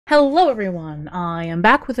Hello everyone, I am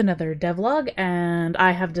back with another devlog, and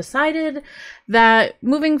I have decided that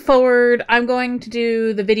moving forward I'm going to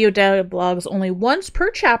do the video devlogs only once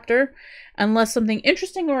per chapter unless something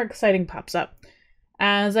interesting or exciting pops up,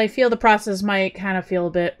 as I feel the process might kind of feel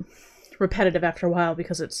a bit repetitive after a while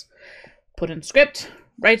because it's put in script,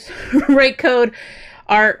 write code,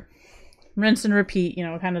 art, rinse and repeat, you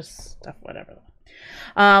know, kind of stuff, whatever.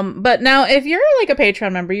 But now, if you're like a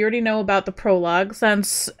Patreon member, you already know about the prologue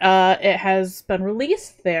since it has been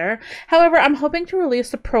released there. However, I'm hoping to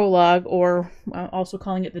release the prologue, or also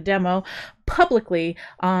calling it the demo, publicly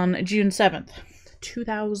on June 7th,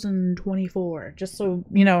 2024. Just so,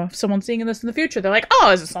 you know, if someone's seeing this in the future, they're like,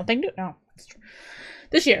 oh, is this something new? No, it's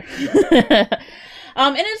this year.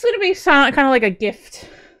 And it's going to be kind of like a gift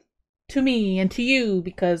to me and to you,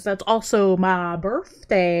 because that's also my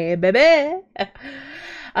birthday, baby.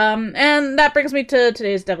 And that brings me to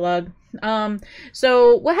today's devlog.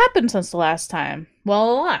 So what happened since the last time?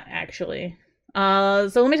 Well, a lot, actually.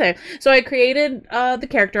 So let me tell you. So I created the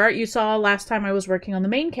character art. You saw last time I was working on the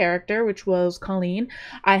main character, which was Colleen.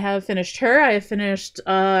 I have finished her. I have finished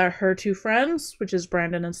her two friends, which is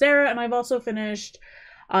Brandon and Sarah, and I've also finished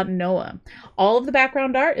Noah. All of the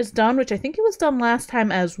background art is done, which I think it was done last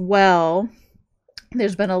time as well.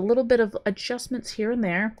 There's been a little bit of adjustments here and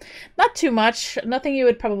there. Not too much. Nothing you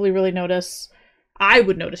would probably really notice. I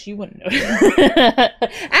would notice. You wouldn't notice.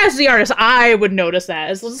 As the artist, I would notice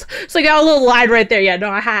that. It's like a little line right there. Yeah, no,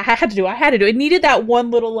 I had to do it. I had to do it. It needed that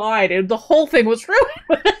one little line, and the whole thing was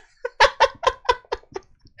ruined.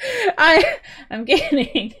 I'm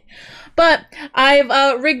kidding. But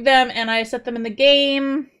I've rigged them and I set them in the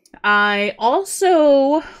game. I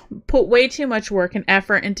also put way too much work and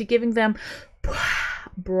effort into giving them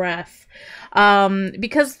breath.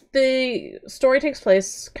 Because the story takes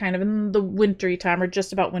place kind of in the wintry time, or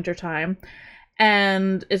just about winter time.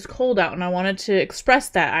 And it's cold out, and I wanted to express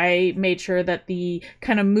that. I made sure that the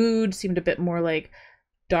kind of mood seemed a bit more like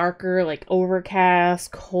darker, like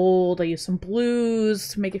overcast, cold. I used some blues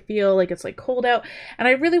to make it feel like it's like cold out, and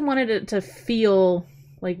I really wanted it to feel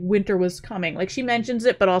like winter was coming. Like she mentions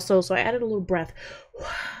it, but also, so I added a little breath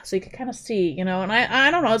so you could kind of see, you know. And I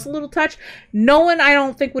don't know, it's a little touch. No one, I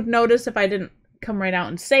don't think, would notice if I didn't come right out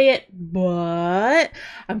and say it, but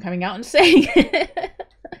I'm coming out and saying it.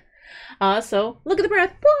 So look at the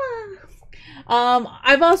breath.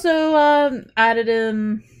 I've also added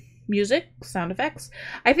in music, sound effects.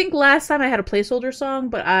 I think last time I had a placeholder song,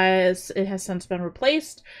 but it has since been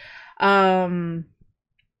replaced. I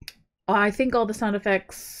think all the sound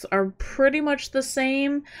effects are pretty much the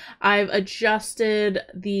same. I've adjusted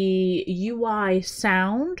the UI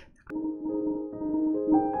sound.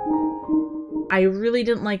 I really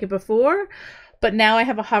didn't like it before, but now I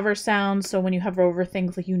have a hover sound, so when you hover over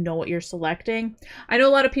things, like, you know what you're selecting. I know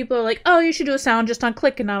a lot of people are like, oh, you should do a sound just on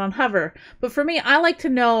click and not on hover. But for me, I like to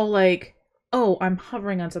know, like, oh, I'm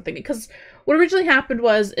hovering on something. Because what originally happened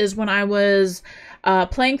is when I was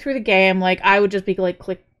playing through the game, like, I would just be, like,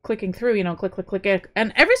 clicking through, you know, click, click, click.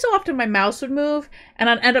 And every so often my mouse would move, and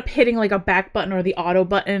I'd end up hitting, like, a back button or the auto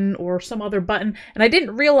button or some other button. And I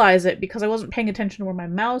didn't realize it because I wasn't paying attention to where my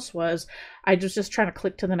mouse was. I was just trying to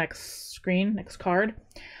click to the next screen, next card.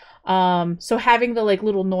 So having the, like,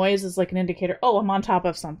 little noise is like an indicator, oh, I'm on top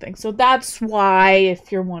of something. So that's why,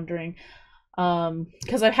 if you're wondering,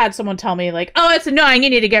 because I've had someone tell me, like, oh, it's annoying, you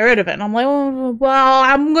need to get rid of it. And I'm like, oh, well,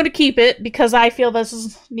 I'm going to keep it because I feel this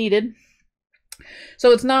is needed.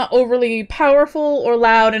 So it's not overly powerful or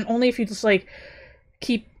loud, and only if you just, like,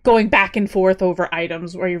 keep going back and forth over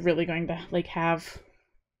items where you're really going to, like, have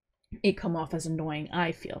it come off as annoying,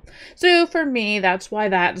 I feel. So for me, that's why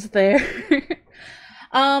that's there.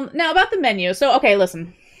 Now about the menu. So, okay,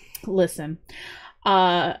 listen.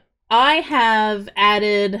 I have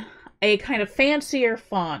added a kind of fancier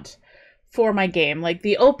font for my game. Like,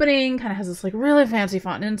 the opening kind of has this, like, really fancy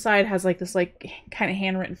font, and inside has, like, this, like, kind of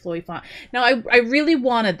handwritten flowy font. Now, I really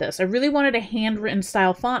wanted this. I really wanted a handwritten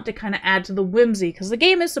style font to kind of add to the whimsy, because the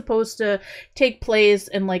game is supposed to take place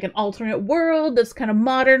in, like, an alternate world that's kind of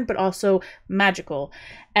modern, but also magical.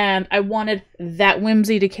 And I wanted that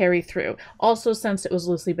whimsy to carry through. Also, since it was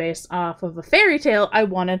loosely based off of a fairy tale, I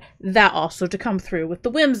wanted that also to come through with the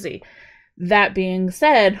whimsy. That being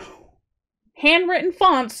said, handwritten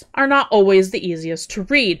fonts are not always the easiest to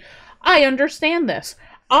read. I understand this.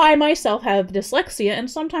 I myself have dyslexia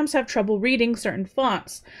and sometimes have trouble reading certain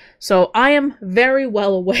fonts. So I am very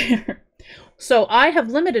well aware. So I have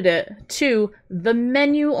limited it to the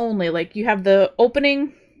menu only. Like, you have the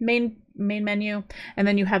opening main menu, and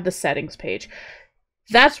then you have the settings page.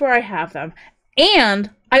 That's where I have them.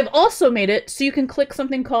 And I've also made it so you can click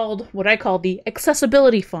something called what I call the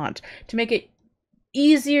accessibility font to make it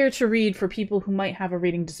easier to read for people who might have a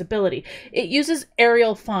reading disability. It uses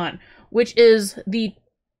Arial font, which is the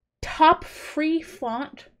top free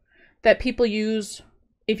font that people use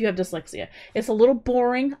if you have dyslexia. It's a little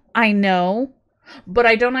boring, I know, but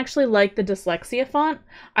I don't actually like the dyslexia font.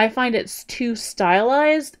 I find it's too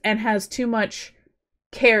stylized and has too much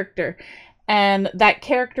character, and that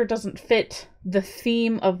character doesn't fit the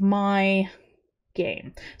theme of my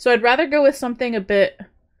game. So I'd rather go with something a bit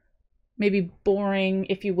maybe boring,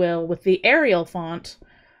 if you will, with the Arial font.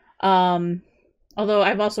 Although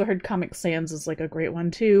I've also heard Comic Sans is like a great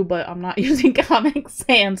one too, but I'm not using Comic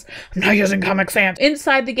Sans. I'm not using Comic Sans.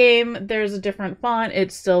 Inside the game, there's a different font.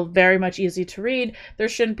 It's still very much easy to read. There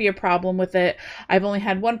shouldn't be a problem with it. I've only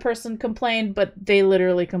had one person complain, but they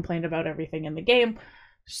literally complained about everything in the game.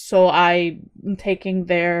 So I'm taking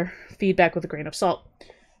their feedback with a grain of salt.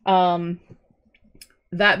 That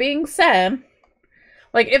being said,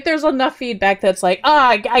 like, if there's enough feedback that's like,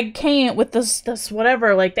 I can't with this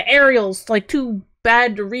whatever, like, the Arial's, like, too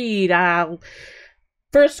bad to read,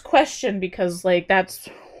 first question, because, like, that's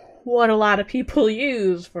what a lot of people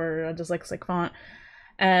use for a dyslexic font.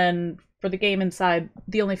 And for the game inside,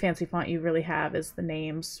 the only fancy font you really have is the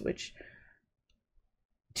names, which,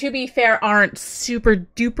 to be fair, aren't super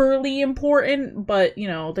duperly important, but, you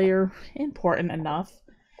know, they're important enough.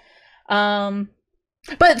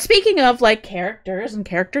 But speaking of, like, characters and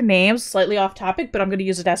character names, slightly off topic, but I'm going to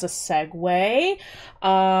use it as a segue.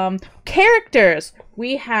 Characters.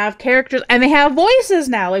 We have characters, and they have voices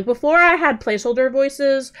now. Like, before I had placeholder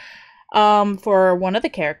voices for one of the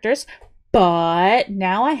characters, but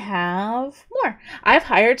now I have more. I've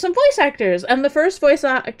hired some voice actors, and the first voice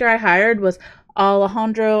actor I hired was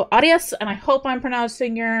Alejandro Arias, and I hope I'm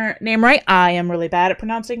pronouncing your name right. I am really bad at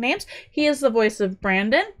pronouncing names. He is the voice of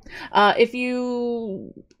Brandon. If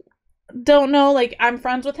you don't know, like, I'm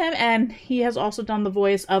friends with him, and he has also done the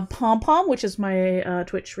voice of Pom Pom, which is my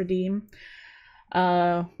Twitch redeem,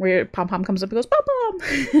 where Pom Pom comes up and goes, Pom Pom!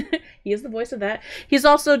 He is the voice of that. He's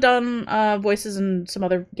also done voices in some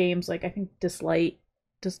other games, like, I think Dislight,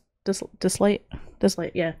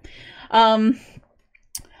 yeah.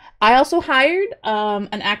 I also hired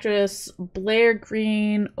an actress, Blair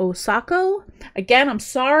Green Osako. Again, I'm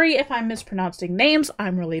sorry if I'm mispronouncing names.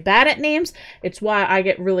 I'm really bad at names. It's why I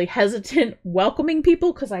get really hesitant welcoming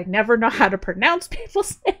people, because I never know how to pronounce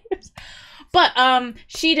people's names. But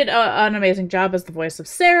she did an amazing job as the voice of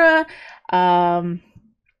Sarah. I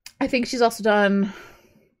think she's also done...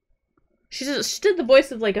 She did the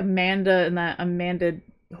voice of, like, Amanda in that Amanda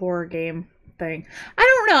horror game thing. I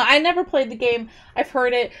don't know. I never played the game. I've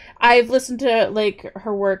heard it. I've listened to, like,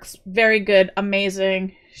 her works. Very good.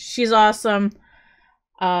 Amazing. She's awesome.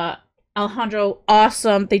 Alejandro,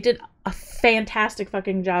 awesome. They did a fantastic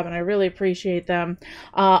fucking job, and I really appreciate them.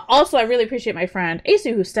 Also, I really appreciate my friend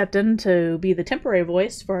Asu, who stepped in to be the temporary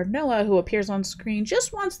voice for Noah, who appears on screen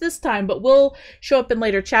just once this time, but will show up in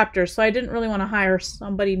later chapters. So I didn't really want to hire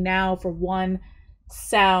somebody now for one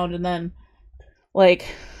sound and then, like,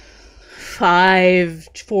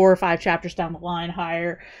 4 or 5 chapters down the line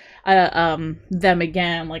hire them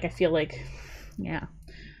again. Like, I feel like, yeah,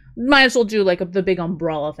 might as well do, like, the big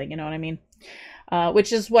umbrella thing, you know what I mean?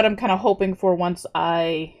 Which is what I'm kind of hoping for once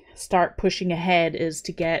I start pushing ahead, is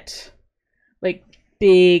to get, like,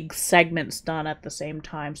 big segments done at the same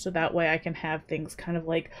time, so that way I can have things kind of,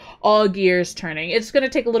 like, all gears turning. It's going to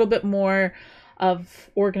take a little bit more of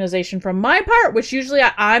organization from my part, which usually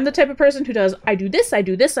I'm the type of person who does, I do this, I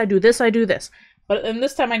do this, I do this, I do this. But in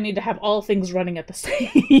this time I need to have all things running at the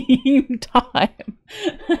same time.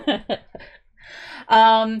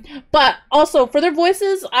 But also for their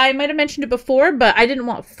voices, I might have mentioned it before, but I didn't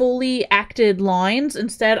want fully acted lines.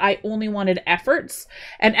 Instead, I only wanted efforts.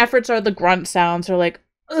 And efforts are the grunt sounds, or like,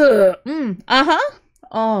 uh-huh.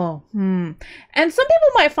 Oh, And some people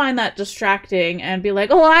might find that distracting and be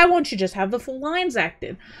like, oh, I want you to just have the full lines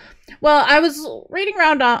acted. Well, I was reading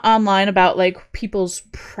around online about, like, people's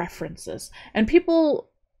preferences. And people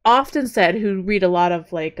often said, who read a lot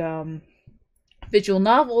of, like, visual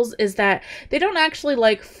novels, is that they don't actually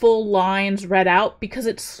like full lines read out because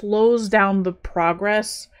it slows down the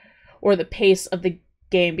progress or the pace of the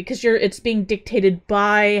game, because it's being dictated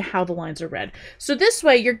by how the lines are read. So this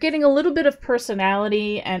way you're getting a little bit of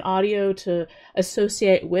personality and audio to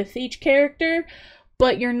associate with each character,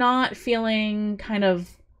 but you're not feeling kind of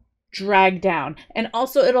dragged down. And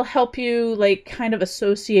also it'll help you, like, kind of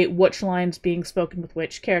associate which line's being spoken with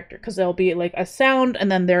which character, because there'll be, like, a sound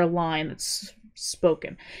and then their line that's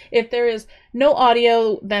spoken. If there is no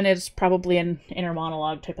audio, then it's probably an inner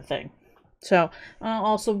monologue type of thing. So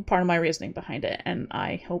also part of my reasoning behind it, and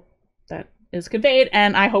I hope that is conveyed,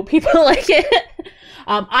 and I hope people like it.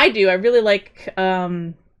 I do. I really like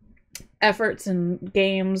efforts in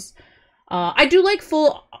games. I do like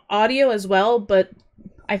full audio as well, but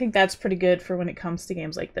I think that's pretty good for when it comes to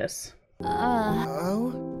games like this.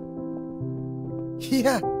 Oh?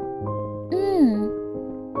 Yeah.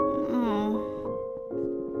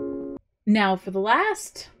 Now for the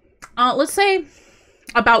last, let's say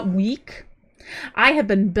about week, I have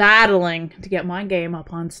been battling to get my game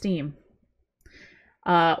up on Steam.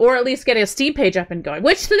 Or at least get a Steam page up and going,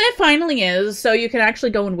 which it finally is, so you can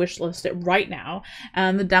actually go and wishlist it right now,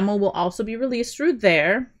 and the demo will also be released through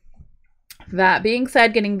there. That being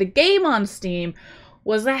said, getting the game on Steam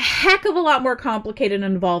was a heck of a lot more complicated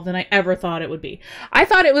and involved than I ever thought it would be. I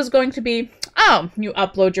thought it was going to be, oh, you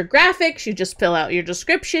upload your graphics, you just fill out your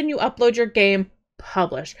description, you upload your game,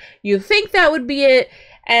 publish. You think that would be it,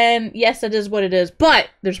 and yes, it is what it is, but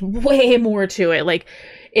there's way more to it. Like,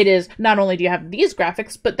 it is not only do you have these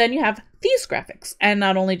graphics, but then you have these graphics. And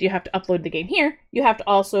not only do you have to upload the game here, you have to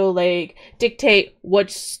also, like, dictate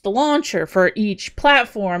what's the launcher for each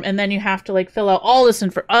platform. And then you have to, like, fill out all this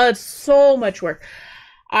info. It's so much work.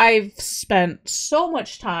 I've spent so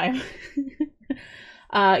much time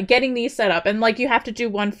getting these set up. And, like, you have to do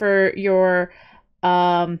one for your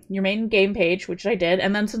main game page, which I did.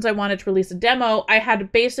 And then since I wanted to release a demo, I had to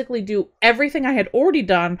basically do everything I had already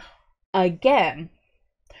done again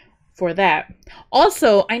for that.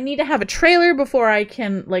 Also, I need to have a trailer before I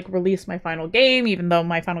can, like, release my final game, even though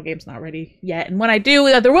my final game's not ready yet. And when I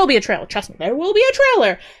do, there will be a trailer. Trust me, there will be a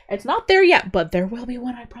trailer. It's not there yet, but there will be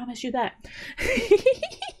one. I promise you that.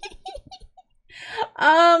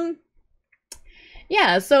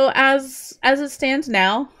 Yeah, so as it stands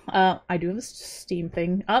now, I do have a Steam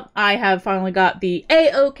thing up. I have finally got the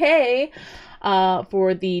A-OK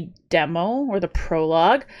for the demo, or the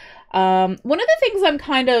prologue. One of the things I'm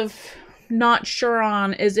kind of not sure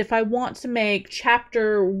on is if I want to make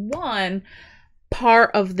chapter 1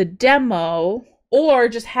 part of the demo or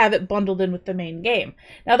just have it bundled in with the main game.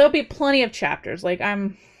 Now there'll be plenty of chapters. Like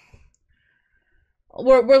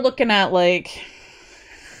we're looking at like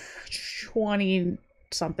 20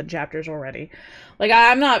 something chapters already. Like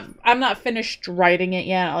I'm not finished writing it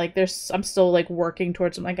yet. Like I'm still like working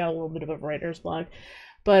towards it. I got a little bit of a writer's block.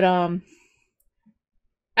 But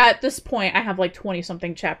at this point, I have like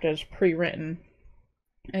 20-something chapters pre-written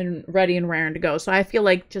and ready and raring to go. So I feel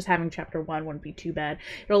like just having chapter 1 wouldn't be too bad.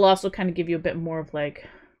 It'll also kind of give you a bit more of like,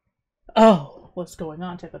 oh, what's going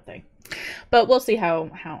on type of thing. But we'll see how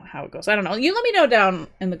it goes. I don't know. You let me know down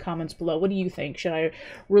in the comments below. What do you think? Should I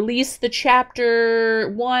release the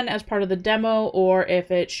chapter 1 as part of the demo, or if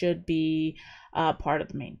it should be part of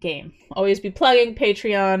the main game? Always be plugging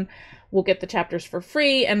Patreon. We'll get the chapters for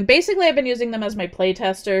free, and basically I've been using them as my play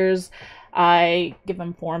testers. I give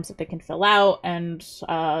them forms that they can fill out, and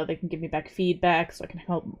they can give me back feedback, so I can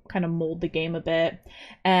help kind of mold the game a bit.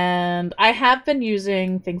 And I have been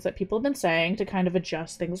using things that people have been saying to kind of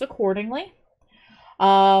adjust things accordingly.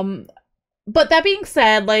 But that being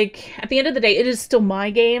said, like, at the end of the day, it is still my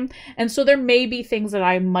game, and so there may be things that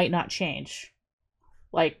I might not change.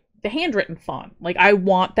 Like, the handwritten font. Like, I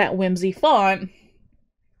want that whimsy font.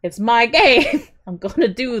 It's my game. I'm gonna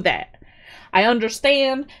do that. I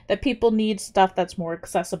understand that people need stuff that's more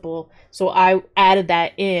accessible, so I added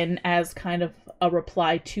that in as kind of a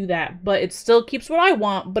reply to that. But it still keeps what I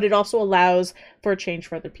want, but it also allows for a change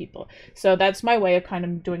for other people. So that's my way of kind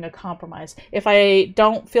of doing a compromise. If I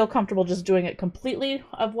don't feel comfortable just doing it completely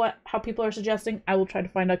of how people are suggesting, I will try to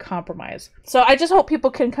find a compromise. So I just hope people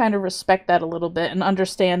can kind of respect that a little bit and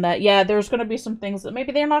understand that, yeah, there's going to be some things that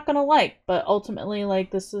maybe they're not going to like, but ultimately,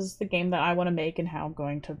 like, this is the game that I want to make and how I'm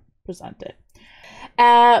going to present it.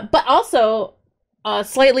 But also,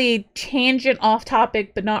 slightly tangent off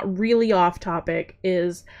topic, but not really off topic,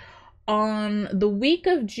 is on the week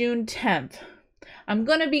of June 10th, I'm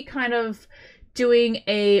going to be kind of doing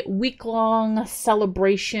a week-long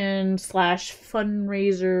celebration /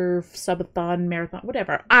 fundraiser, subathon, marathon,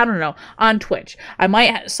 whatever. I don't know, on Twitch. I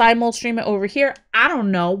might simul stream it over here. I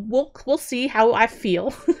don't know. We'll see how I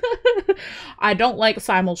feel. I don't like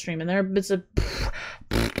simul streaming. It's a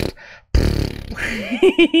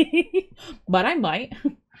but I might.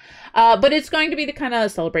 But it's going to be to kind of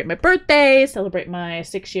celebrate my birthday, celebrate my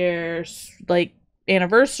 6 years, like,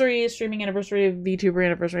 anniversary, streaming anniversary, VTuber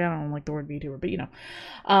anniversary. I don't like the word VTuber, but you know,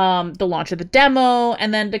 the launch of the demo,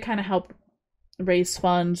 and then to kind of help raise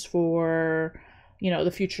funds for, you know,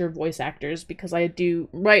 the future voice actors, because I do,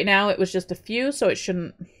 right now it was just a few, so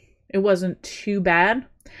it wasn't too bad.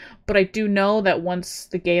 But I do know that once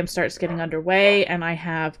the game starts getting underway and I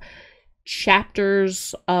have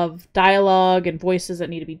chapters of dialogue and voices that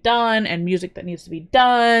need to be done and music that needs to be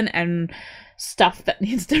done and stuff that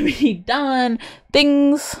needs to be done.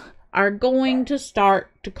 Things are going to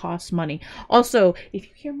start to cost money. Also, if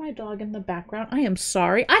you hear my dog in the background, I am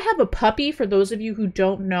sorry. I have a puppy, for those of you who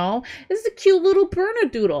don't know. This is a cute little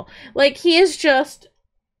Bernedoodle. Like, he is just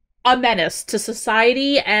a menace to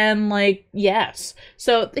society, and like, yes.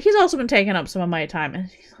 So he's also been taking up some of my time, and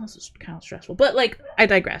he's also kind of stressful. But like, I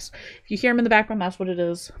digress. If you hear him in the background, that's what it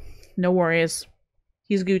is. No worries.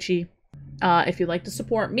 He's Gucci. If you'd like to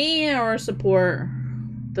support me or support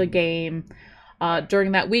the game,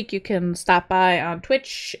 during that week, you can stop by on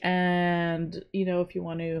Twitch, and you know, if you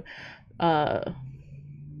want to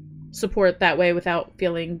support that way without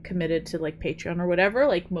feeling committed to like Patreon or whatever,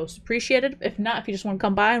 like, most appreciated. If not, if you just want to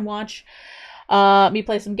come by and watch me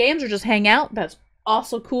play some games or just hang out, that's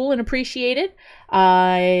also cool and appreciated.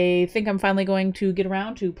 I think I'm finally going to get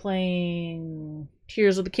around to playing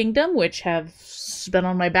Tears of the Kingdom, which have been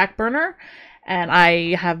on my back burner, and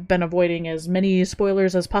I have been avoiding as many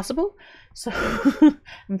spoilers as possible. So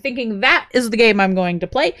I'm thinking that is the game I'm going to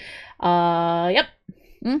play. Yep.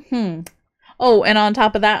 Oh, and on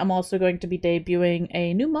top of that, I'm also going to be debuting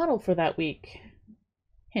a new model for that week.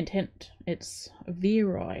 Hint, hint. It's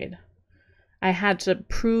Vroid. I had to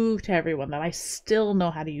prove to everyone that I still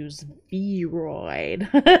know how to use Vroid.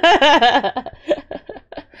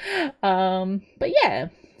 But yeah.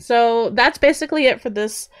 So that's basically it for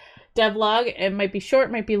this devlog. It might be short,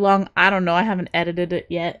 it might be long. I don't know. I haven't edited it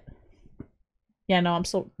yet. Yeah, no, I'm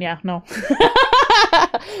still... Yeah, no.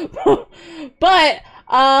 But...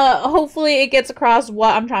 hopefully it gets across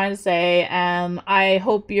what I'm trying to say, and I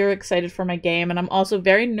hope you're excited for my game. And I'm also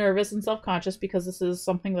very nervous and self-conscious because this is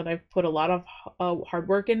something that I've put a lot of hard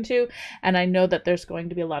work into, and I know that there's going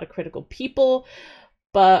to be a lot of critical people,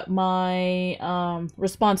 but my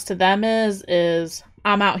response to them is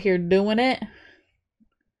I'm out here doing it.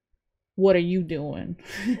 What are you doing?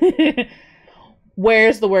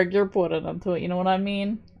 Where's the work you're putting into it? You know what I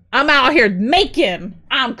mean? I'm out here making,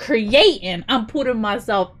 I'm creating, I'm putting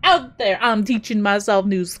myself out there, I'm teaching myself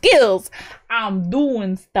new skills, I'm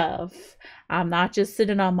doing stuff. I'm not just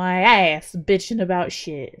sitting on my ass bitching about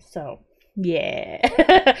shit. So, yeah.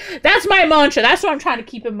 That's my mantra. That's what I'm trying to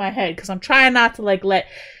keep in my head, because I'm trying not to like let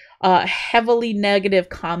heavily negative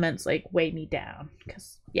comments like weigh me down.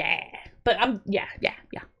 Because, yeah. But yeah.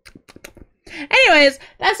 Anyways,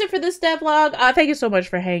 that's it for this devlog. Thank you so much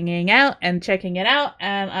for hanging out and checking it out,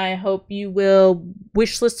 and I hope you will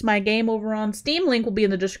wishlist my game over on Steam. Link will be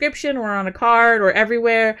in the description or on a card or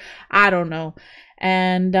everywhere. I don't know.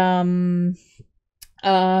 And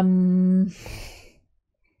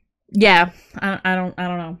yeah, I don't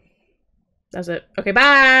know. That's it. Okay,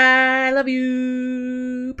 bye. Love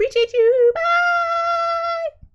you. Appreciate you. Bye.